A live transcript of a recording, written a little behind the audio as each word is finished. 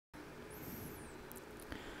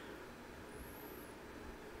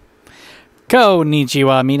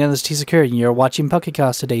Konnichiwa, Mirando, this is T-Secure, and you're watching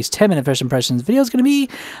Pokecast. Today's 10-minute first impressions video is going to be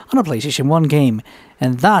on a PlayStation 1 game,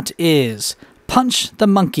 and that is Punch the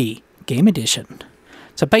Monkey Game Edition.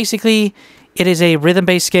 So basically, it is a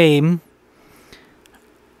rhythm-based game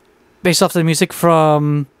based off the music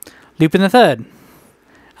from Lupin the Third.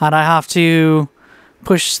 And I have to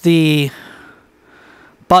push the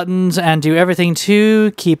buttons and do everything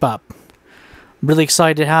to keep up. Really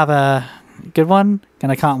excited to have a good one,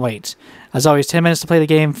 and I can't wait. As always, 10 minutes to play the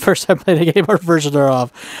game. First time playing the game or version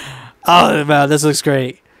thereof. Oh man, this looks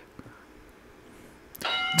great.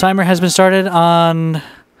 Timer has been started on...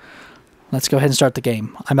 Let's go ahead and start the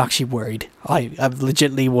game. I'm actually worried. I'm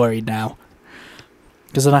legitimately worried now.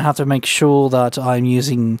 Because then I have to make sure that I'm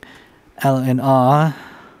using L and R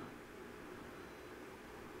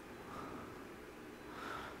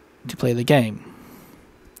to play the game.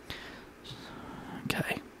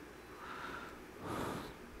 Okay.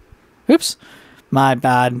 Oops. My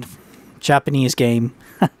bad. Japanese game.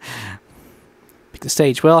 Pick the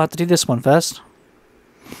stage. Well, I'll have to do this one first.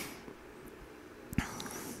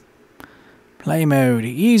 Play mode.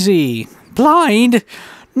 Easy. Blind?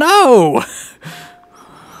 No!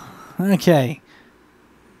 Okay.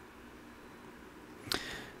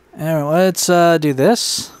 Alright, let's do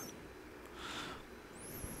this.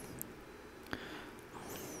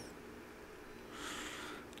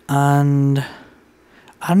 And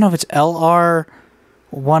I don't know if it's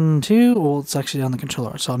LR1, 2, or it's actually on the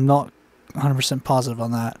controller, so I'm not 100% positive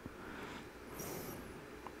on that.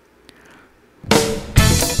 Okay.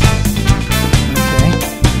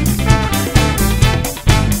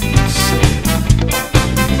 Let's see.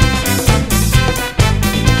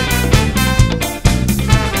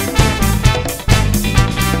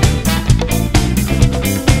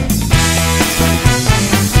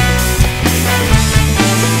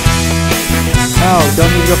 No,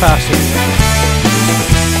 don't need to go faster.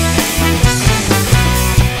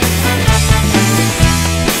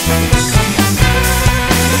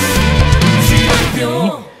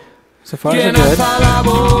 So far, so good. La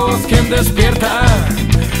voz quien despierta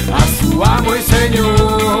a su amo y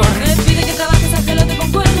señor. Me pide que trabajes a pelote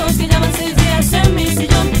con cuernos que llaman 6 días en mi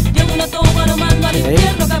sillón. Yo una toma lo mando al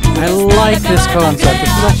infierno que apunta. I like this concept. This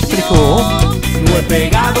is actually pretty cool. No he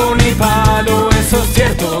pegado ni palo, eso es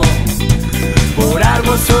cierto. Por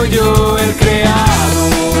algo soy yo el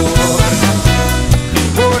creador.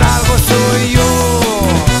 Por algo soy yo.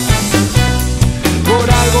 Por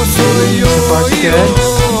algo soy yo. So far, so good.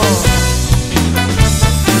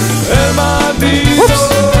 El maldito.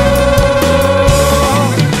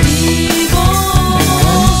 Vivo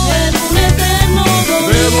en un eterno domingo.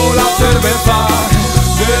 Bebo la cerveza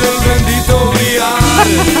del bendito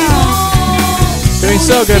Mirando. Doing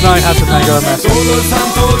so good now I have to go a mess. Todo el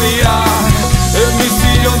santo día en mi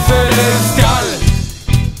sillón celestial.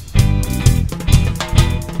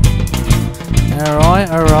 Alright,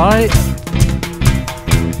 alright.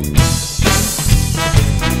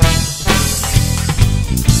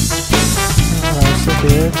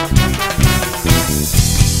 Good.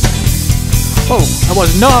 Oh, I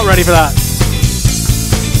was not ready for that.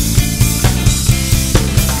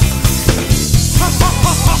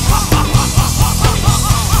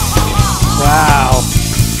 Wow.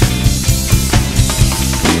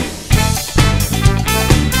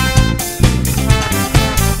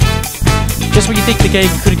 Just when you think the game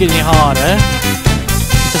couldn't get any harder,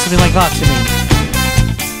 it does something like that to me.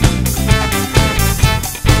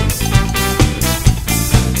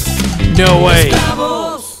 No way.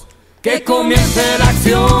 Que comience la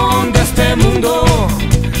acción de este mundo.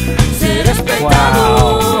 Ser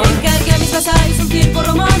espectador. Encargue a mis vasallos un tipo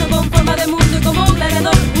romano con forma de mundo y como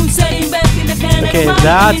gladiador. Un ser imbécil de género. Okay,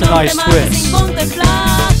 that's a nice twist.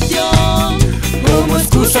 Como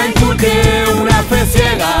excusa inculqué una fe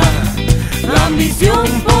ciega. La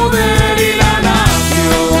ambición, poder y la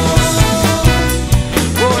nación.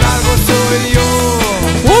 Por algo soy yo.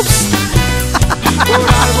 Whoops. Por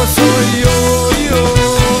algo soy yo.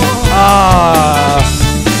 Ah.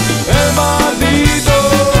 El maldito.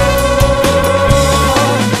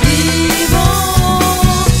 Vivo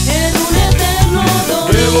en un eterno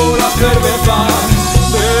domingo. Bebo la cerveza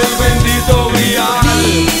del bendito grial.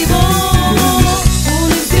 Vivo un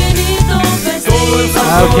infinito festival. Todo el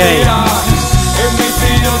santo día en mi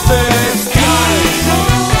sillón celestial.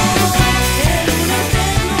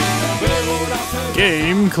 Bebo la cerveza.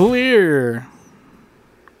 Game clear.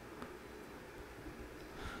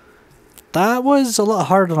 That was a lot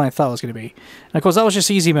harder than I thought it was going to be. And of course, that was just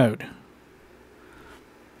easy mode.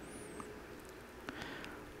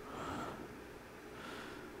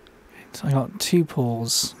 So I got 2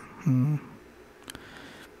 pulls.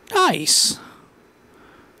 Nice.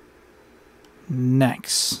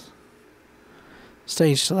 Next.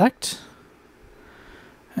 Stage select.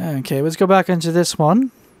 Okay, let's go back into this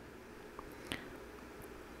one.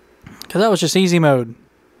 Because that was just easy mode.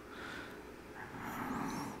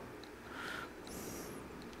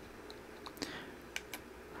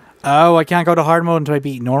 Oh, I can't go to hard mode until I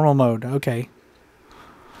beat normal mode. Okay.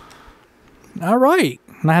 Alright.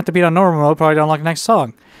 And I have to beat on normal mode, probably to unlock the next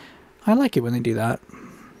song. I like it when they do that.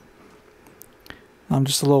 I'm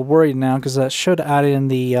just a little worried now because that should add in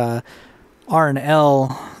the R and L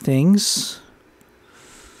things.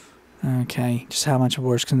 Okay, just how much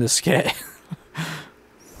worse can this get?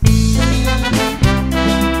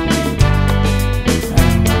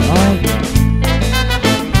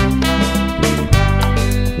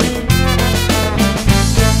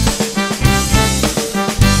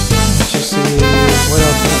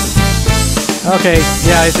 Okay,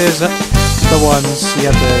 yeah, it is the ones you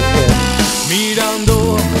have to hit.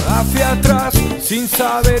 Mirando hacia atrás sin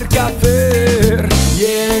saber qué hacer.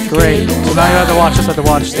 Great. So now you have to watch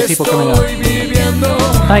the people coming up.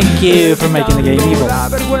 Thank you for making the game evil.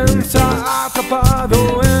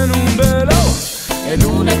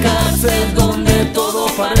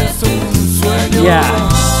 Yeah,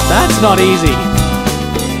 that's not easy.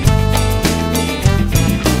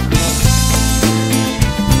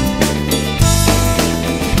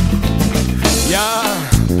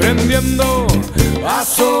 Aprendiendo a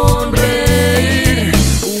sonreír,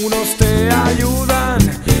 unos te ayudan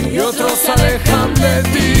y otros alejan de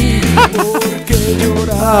ti. Porque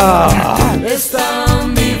llorar es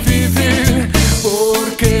tan difícil,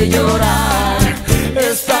 porque llorar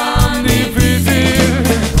es tan difícil.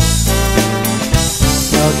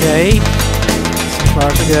 Okay, so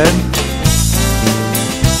far so good.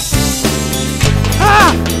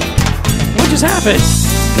 Ah! What just happened?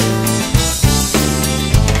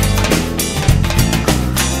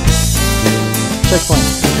 Checkpoint.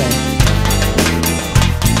 Okay.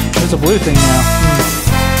 There's a blue thing now.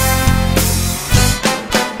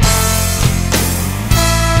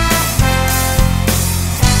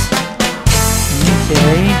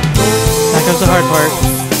 Okay. That goes the hard part.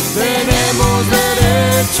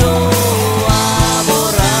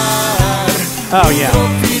 Oh yeah.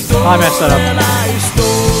 I messed that up.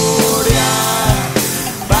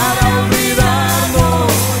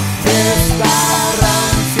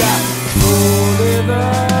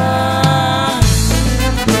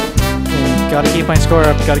 Gotta keep my score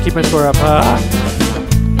up, gotta keep my score up.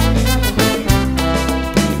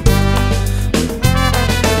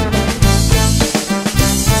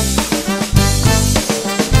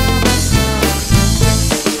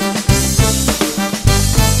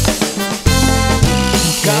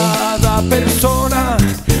 Cada persona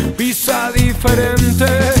pisa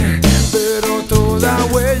diferente, pero toda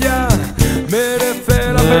huella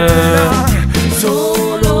merece la pena.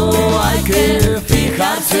 Solo hay que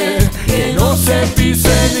fijarse que no se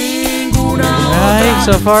pise ninguna otra.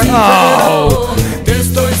 So far, oh! Que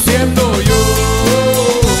estoy siendo yo.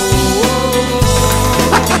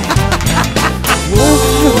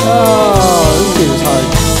 Oh, this game is hard.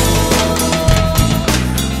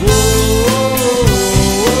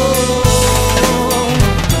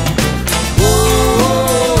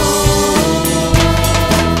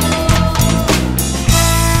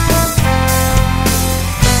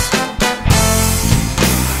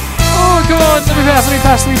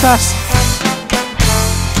 Let me pass.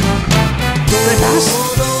 Did I pass?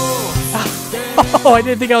 Oh, I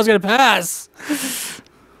didn't think I was gonna pass.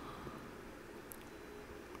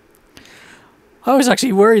 I was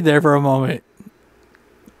actually worried there for a moment.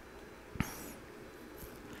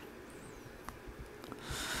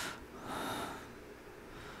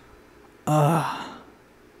 I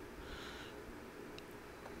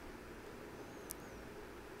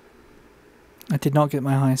did not get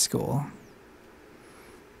my high score.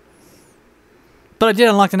 But I did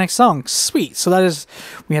unlock the next song. Sweet. So that is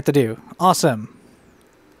what we have to do. Awesome.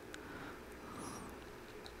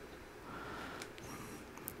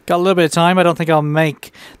 Got a little bit of time. I don't think I'll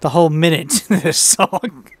make the whole minute in this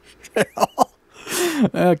song.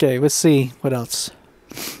 Okay, let's see. What else?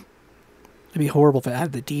 It'd be horrible if I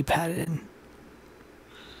had the D-pad in.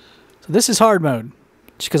 So this is hard mode.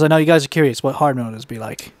 Just because I know you guys are curious what hard mode is be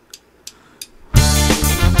like.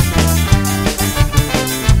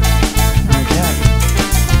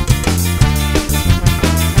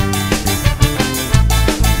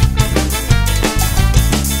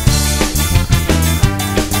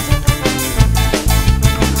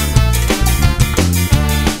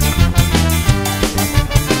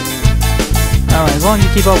 Alright, as long as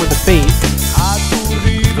you keep up with the beat,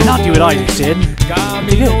 not do what I just did.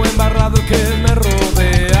 Camino embarrado que me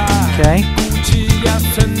rodea. Okay. Cuchillas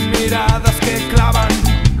en miradas que clavan,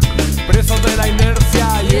 presos de la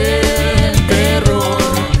inercia y el terror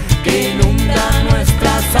que inunda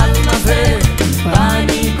nuestras almas de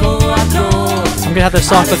pánico atroz. I'm gonna have this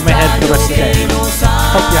song stuck in my head for the rest of the day.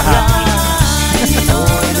 Hope you're happy. No,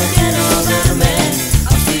 no quiero verme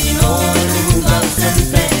así, no, el mundo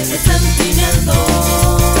ausente de sentimientos.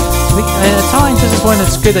 At times, this is when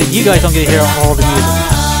it's good that you guys don't get to hear all the music.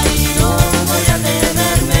 No voy a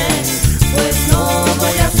detenerme, pues no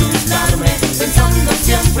voy a asustarme, pensando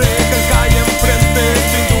siempre que hay enfrente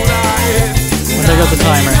sin duda es. When I go to the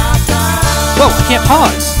timer. Whoa, I can't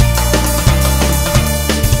pause.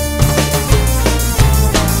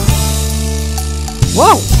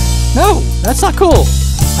 Whoa! No, that's not cool.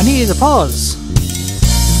 I needed to pause.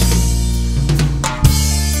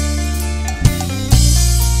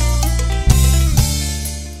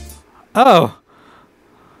 Oh.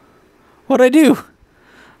 What'd I do?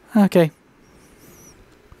 Okay.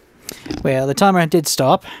 Well, the timer did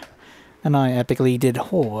stop, and I epically did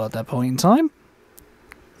whole at that point in time.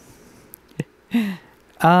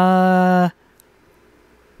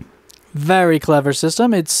 Very clever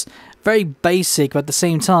system. It's very basic, but at the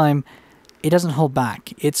same time, it doesn't hold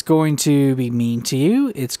back. It's going to be mean to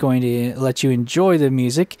you. It's going to let you enjoy the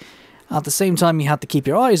music. At the same time, you have to keep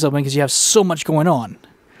your eyes open because you have so much going on.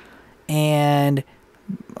 And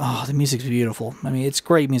oh, the music's beautiful. I mean, it's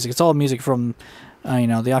great music. It's all music from, you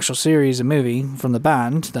know, the actual series and movie from the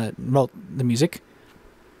band that wrote the music.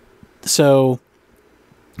 So,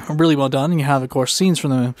 really well done. You have, of course, scenes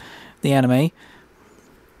from the anime.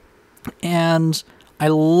 And I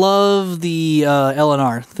love the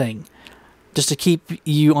LNR thing. Just to keep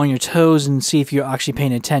you on your toes and see if you're actually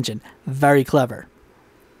paying attention. Very clever.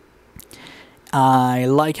 I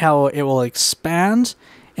like how it will expand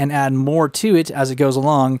and add more to it as it goes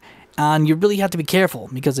along, and you really have to be careful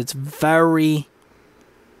because it's very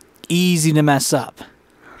easy to mess up.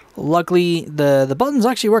 Luckily, the buttons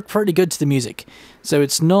actually work pretty good to the music, so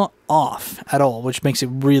it's not off at all, which makes it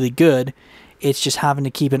really good. It's just having to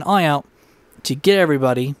keep an eye out to get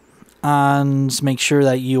everybody and make sure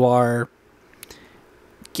that you are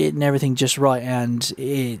getting everything just right, and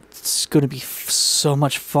it's going to be so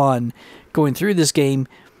much fun going through this game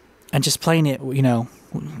and just playing it, you know,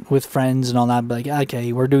 with friends and all that. Like,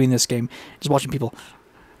 okay, we're doing this game. Just watching people.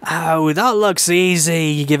 Oh, that looks easy.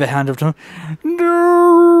 You give a hand over to them.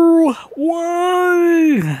 No,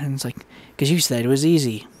 why? And it's like, because you said it was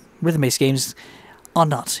easy. Rhythm-based games are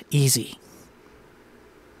not easy.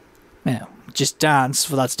 You know, just dance,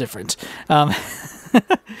 well, that's different.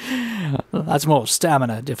 That's more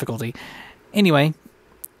stamina difficulty. Anyway,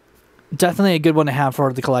 definitely a good one to have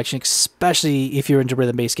for the collection, especially if you're into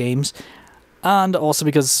rhythm-based games. And also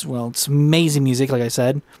because, well, it's amazing music, like I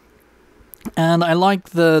said. And I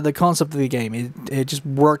like the concept of the game. It just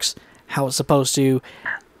works how it's supposed to.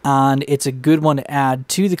 And it's a good one to add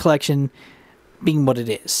to the collection, being what it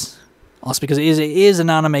is. Also because it is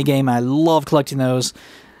an anime game. I love collecting those.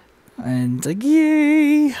 And, like,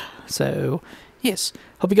 yay! So, yes.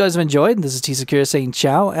 Hope you guys have enjoyed. This is T Sakura saying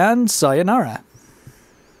ciao and sayonara.